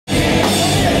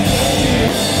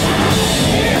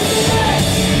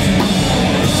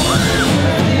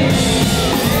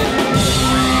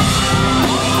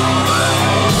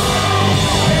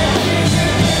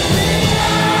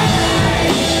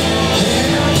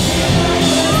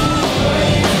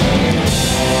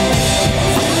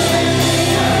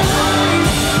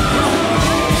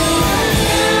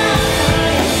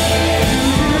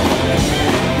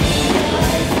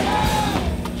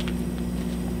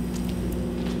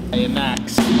Hey,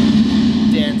 Max.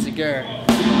 Danziger.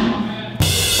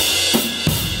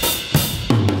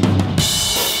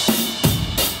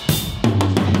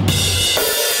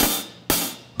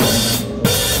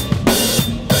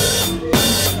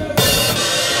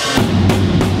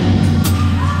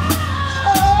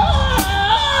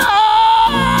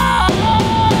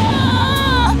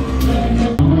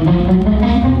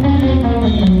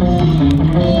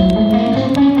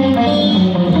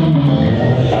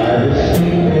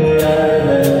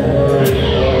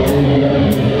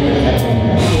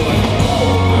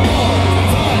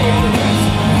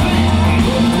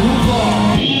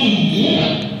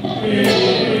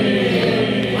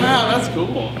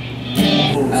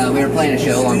 We were playing a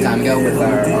show a long time ago with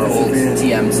our old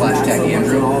TM/tech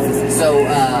Andrew. So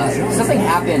something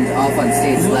happened off on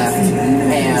stage left,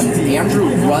 and Andrew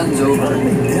runs over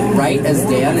right as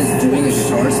Dan is doing a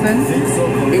guitar spin.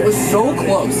 It was so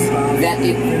close that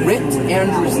it ripped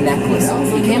Andrew's necklace off.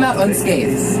 He came out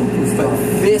unscathed, but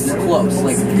this close,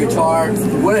 like the guitar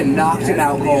would have knocked him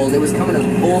out cold. It was coming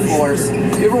at full force.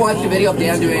 If you ever watched a video of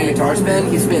Dan doing a guitar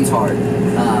spin, he spins hard.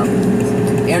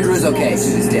 Andrew is okay to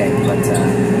this day, but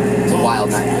it's a wild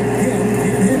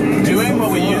night. Doing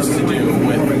what we used to do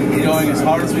with going as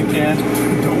hard as we can,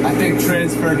 I think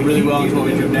transferred really well into what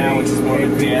we do now, which is more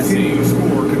of a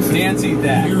dancing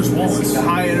that. It's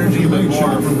high energy but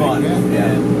more fun,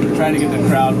 and trying to get the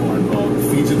crowd more involved.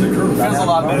 It feels a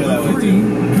lot better that way too.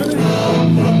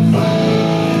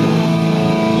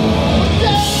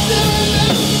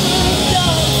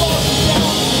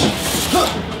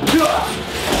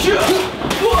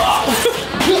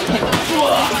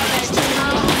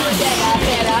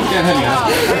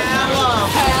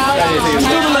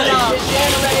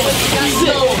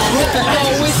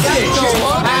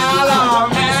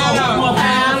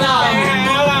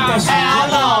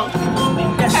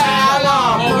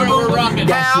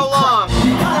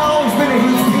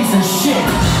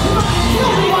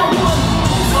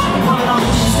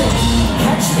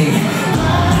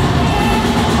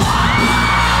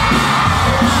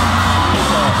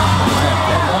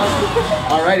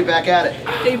 Alrighty, back at it.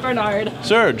 St. Bernard.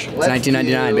 Surge. It's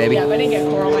 1999, baby. Yeah, if I didn't get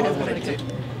coral, my husband would have.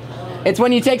 It's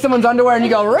when you take someone's underwear and you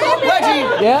go, Reggie!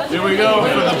 Yeah? Here we go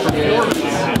for the performance.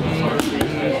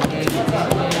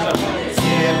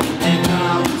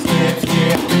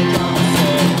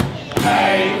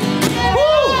 Hey!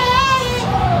 Woo!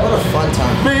 What a fun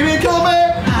time. Baby, come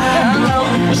back!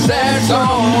 Sad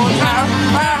song.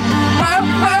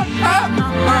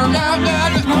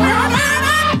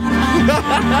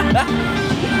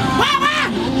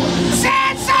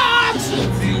 Sad songs!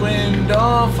 The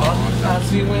window, fought out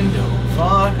the window,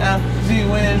 fought out the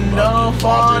window,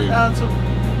 fought out the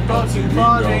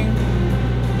farting.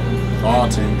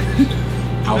 Out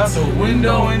the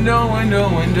window,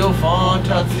 fought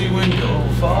out the window,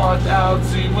 fought out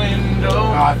the window.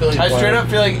 I straight up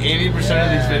feel like 80% of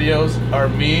these videos are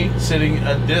me sitting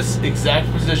at this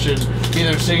exact position,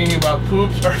 either singing about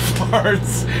poops or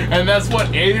farts, and that's what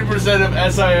 80% of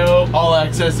SIO All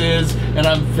Access is, and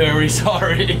I'm very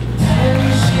sorry.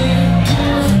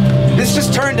 This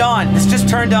just turned on. This just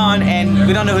turned on, and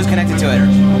we don't know who's connected to it.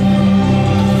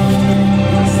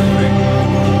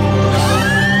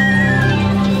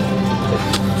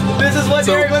 This is what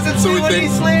Derek listens to when he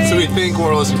sleeps. So we think what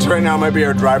we're listening to right now might be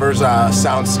our driver's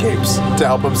soundscapes to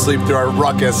help him sleep through our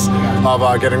ruckus of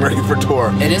getting ready for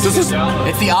tour. It is. It's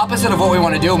the opposite of what we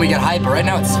want to do when we get hype, but right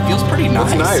now it feels pretty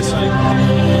nice. It's nice.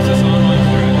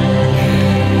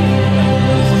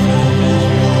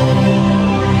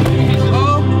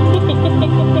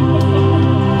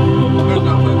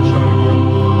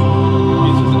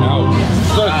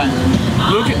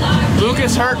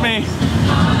 Lucas hurt me.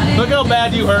 Look how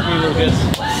bad you hurt me, Lucas.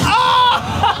 Oh!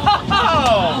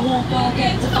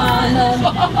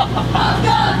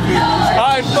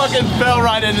 I fucking fell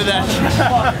right into that.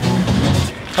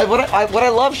 What I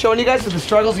love showing you guys is the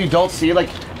struggles you don't see. Like,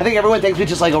 I think everyone thinks we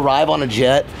just like arrive on a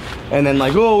jet and then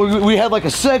like, oh, we had like a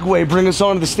Segway bring us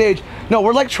onto the stage. No,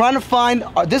 we're like trying to find,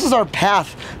 this is our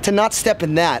path to not step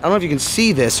in that. I don't know if you can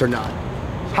see this or not.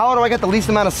 How do I get the least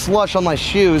amount of slush on my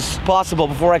shoes possible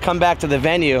before I come back to the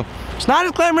venue? It's not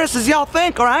as glamorous as y'all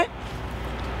think, all right?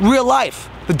 Real life.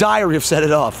 The diary have set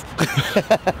it off.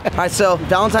 All right, so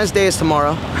Valentine's Day is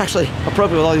tomorrow. Actually,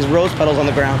 appropriate with all these rose petals on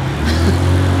the ground.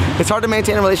 It's hard to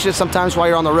maintain a relationship sometimes while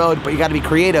you're on the road, but you gotta be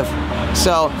creative.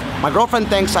 So my girlfriend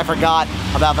thinks I forgot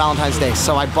about Valentine's Day,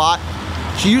 so I bought,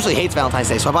 she usually hates Valentine's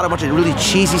Day, so I bought a bunch of really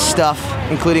cheesy stuff,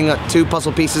 including 2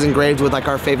 puzzle pieces engraved with like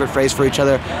our favorite phrase for each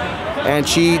other. And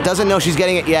she doesn't know she's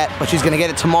getting it yet, but she's gonna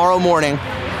get it tomorrow morning.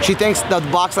 She thinks the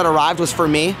box that arrived was for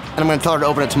me, and I'm gonna tell her to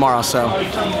open it tomorrow, so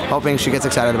hoping she gets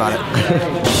excited about it.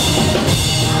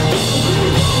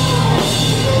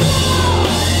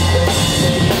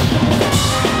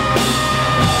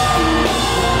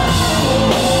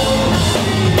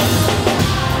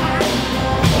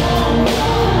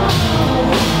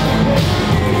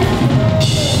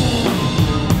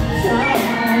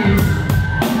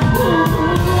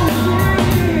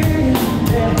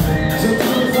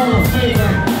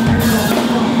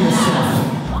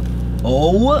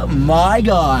 Oh my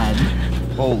god.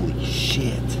 Holy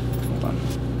shit. Hold on.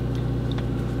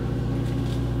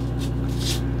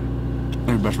 It's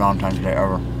the best Valentine's Day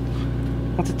ever.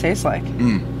 What's it taste like?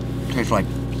 Tastes like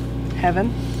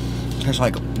Heaven? tastes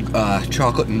like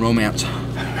chocolate and romance.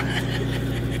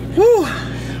 Woo!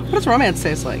 What does romance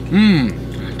taste like?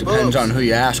 Depends Boobs. on who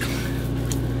you ask.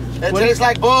 It tastes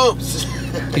like boobs.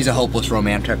 He's a hopeless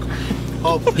romantic.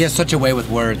 He has such a way with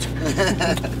words.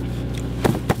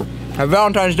 Happy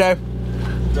Valentine's Day.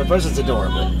 The person's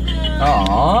adorable.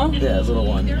 Aww. Yeah, his little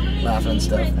one, laughing and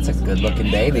stuff. That's a good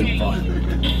looking baby.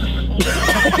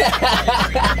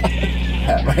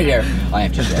 Right here. I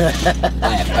have to shit.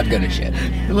 I'm gonna shit.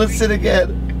 Let's sit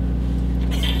again.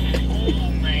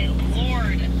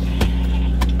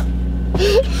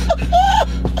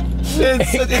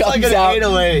 It's like an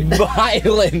 808.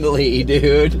 Violently,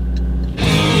 dude.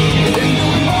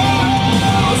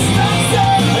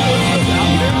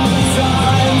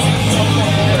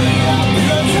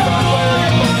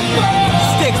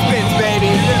 Stick spins,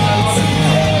 baby.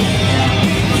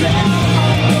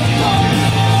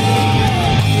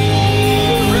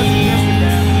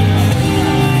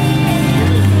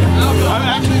 I'm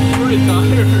actually pretty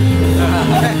tired.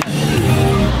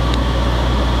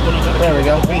 There we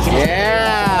go.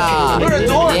 Yeah. We're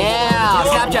adorable. Yeah.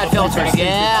 Snapchat filters.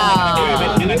 Yeah.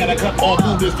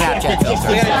 Snapchat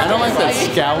filters. I don't like that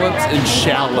scallops and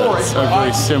shallots are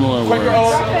very similar words.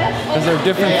 Because they're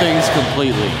different things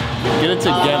completely. Get it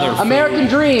together. American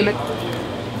Dream.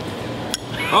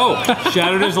 Oh,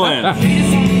 shattered his lens.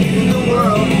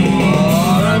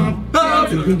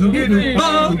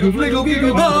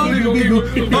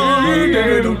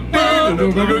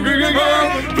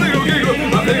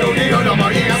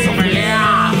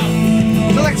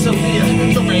 Like Sophia.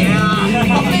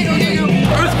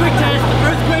 Earthquake test!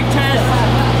 Earthquake test!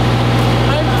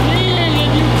 I'm peeing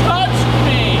and you touched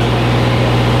me!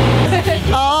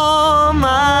 All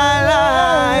my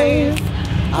life,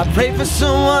 I pray for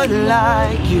someone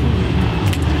like you,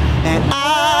 and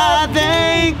I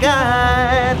thank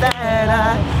God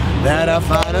that I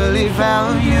finally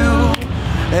found you.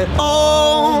 And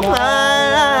all my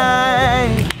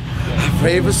life, I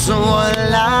pray for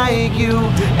someone like you,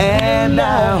 and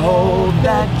I hope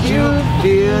that you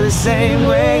feel the same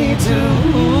way too.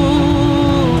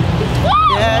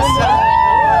 Yes, I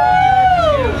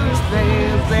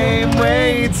feel the same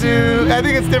way too. I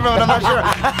think it's different, but I'm not sure.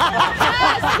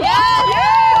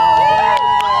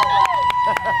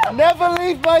 Never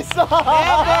leave my side.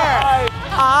 Never.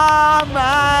 All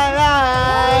my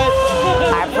life,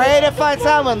 I pray to find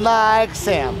someone like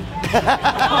Sam.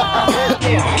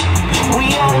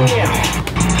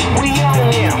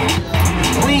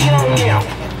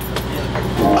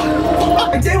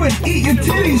 They would eat your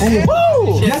titties.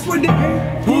 Woo! That's what they.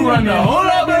 Who run the whole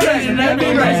operation? Let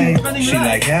me right. She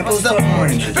like apples and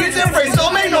oranges. Fruits and phrase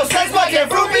don't make no sense. Why can't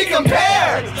fruit be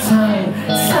compared?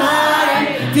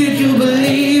 Did you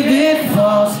believe it?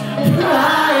 False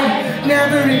pride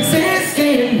never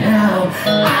existed now.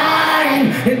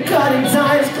 I'm cutting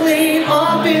ties clean,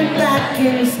 up and back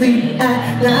in sleep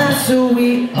at last, so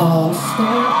we all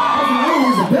start.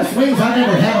 The best wings I've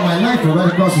ever had in my life are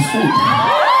right across the street.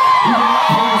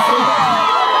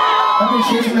 I've been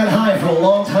chasing that high for a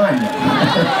long time now.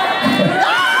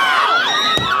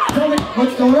 Tell me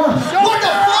what's going on. What the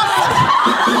fuck?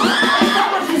 How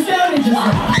much you sounding just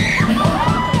now?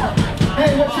 Hey,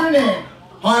 what's your name?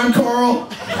 Hi, I'm Carl.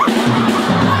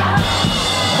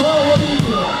 Carl, what do you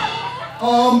do?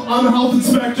 I'm a health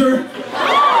inspector.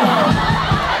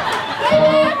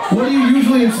 What do you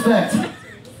usually inspect?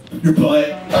 Your butt.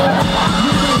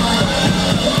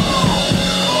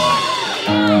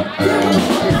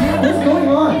 What's going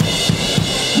on?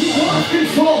 You lost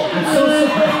control. I'm so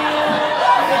sorry.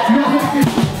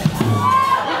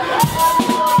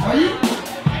 Are you?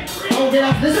 Oh,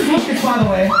 yeah. This is Lucas, by the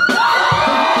way.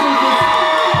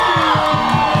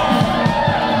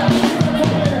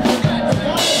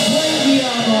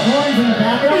 The horns in the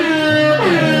background.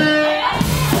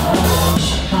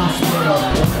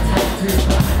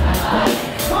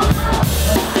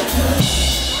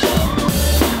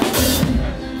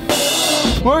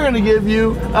 We're gonna give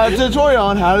you a tutorial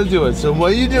on how to do it. So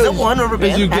what you do is one rubber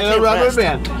band? you get a rubber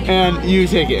band and you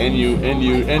take it and you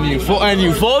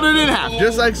fold it in half,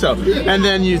 just like so. And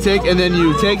then you take it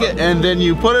and then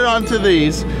you put it onto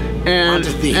these. And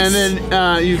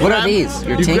then you What grab, are these?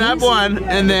 Your you tings? grab one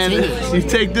and then you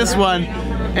take this one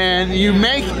and you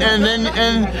make and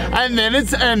then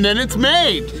it's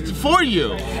made for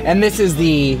you. And this is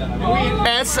the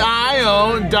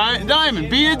SIO diamond.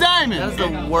 Be a diamond. That's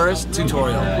the worst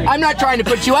tutorial. I'm not trying to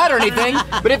put you out or anything,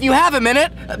 but if you have a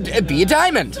minute, be a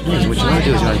diamond. What you want to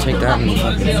do is you want to take that and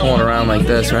fucking pull it around like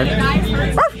this, right?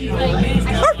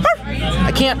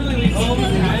 I can't.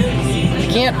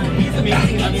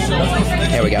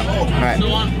 There we go. All right.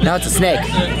 Now it's a snake.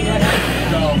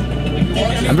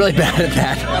 I'm really bad at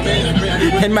that.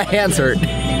 And my hands hurt.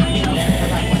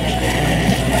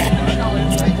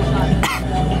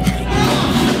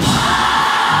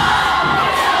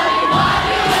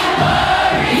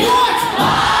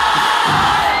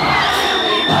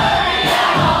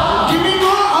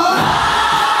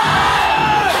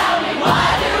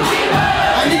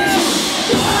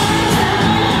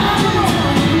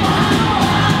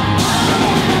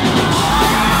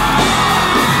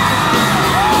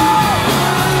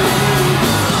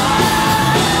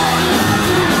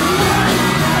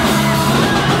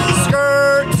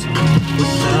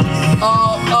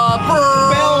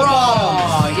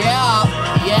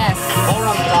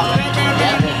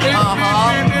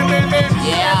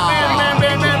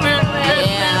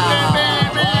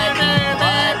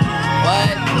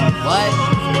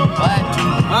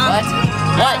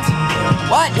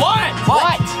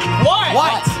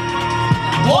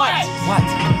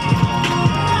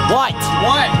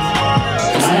 What?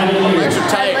 Legs are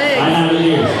tight.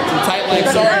 Tight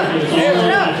legs. Sorry.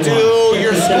 Do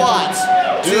your squats.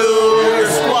 Do your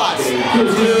squats.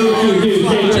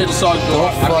 Change the song. I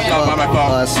fucked up by my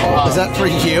phone. Is that for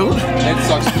you? It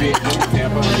sucks to be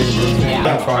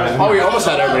Oh, we almost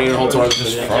had everybody in the whole tour. This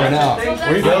is fun.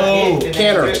 Where you go?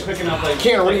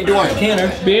 Canner, what are you doing?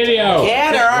 Video.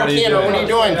 Canner, what are you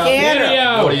doing?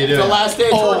 Canner. What are you doing? The last day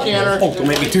tour, Canner. Oh, don't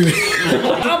make me do this.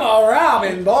 I'm a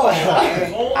robin boy.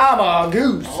 I'm a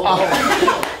goose.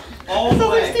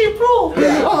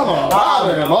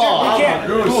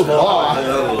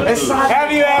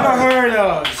 Have you ever heard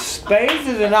of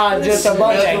spaces are not just a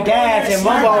bunch of gas and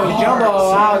mumbo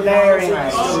jumbo out there?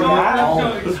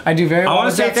 I do very well. I want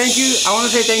to say thank you. I want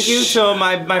to say thank you to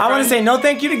my friend. I want to say no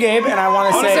thank you to Gabe, and I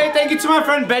want to say thank you to my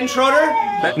friend Ben Schroeder.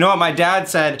 You know what my dad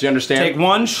said? Do you understand? Take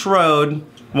one shroud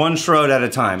at a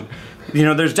time. You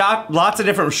know, there's lots of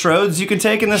different shrouds you can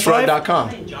take in this life.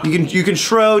 Shroud.com. You can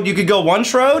shroud. You could go one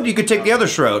shroud. You could take the other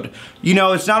shroud. You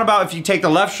know, it's not about if you take the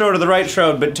left shroud or the right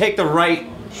shroud, but take the right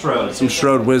shroud. Some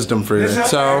shroud wisdom for you.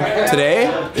 So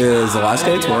today is the last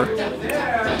day of tour. It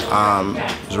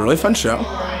was a really fun show.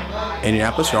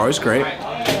 Indianapolis, you're always great.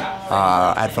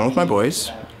 I had fun with my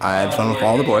boys. I had fun with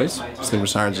all the boys. Sleeper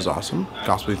Sirens is awesome.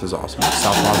 Gospel Youth is awesome.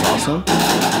 Southpaw is awesome.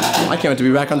 I can't wait to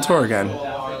be back on tour again.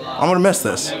 I'm gonna miss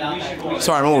this.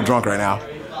 Sorry, I'm a little drunk right now.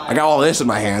 I got all this in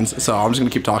my hands, so I'm just gonna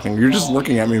keep talking. You're just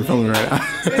looking at me and filming right now.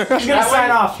 He's gonna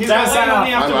sign off. He's gonna sign off.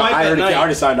 I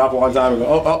already signed off a long time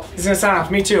ago. Oh. He's gonna sign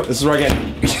off. Me too. This is where I get.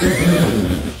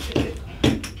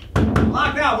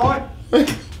 Locked out, boy.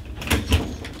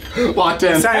 Locked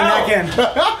in. Signing back in.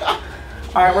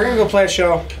 All right, we're gonna go play a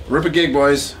show. Rip a gig,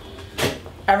 boys.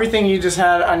 Everything you just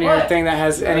had on your thing that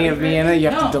has any of me in it, you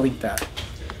have to delete that.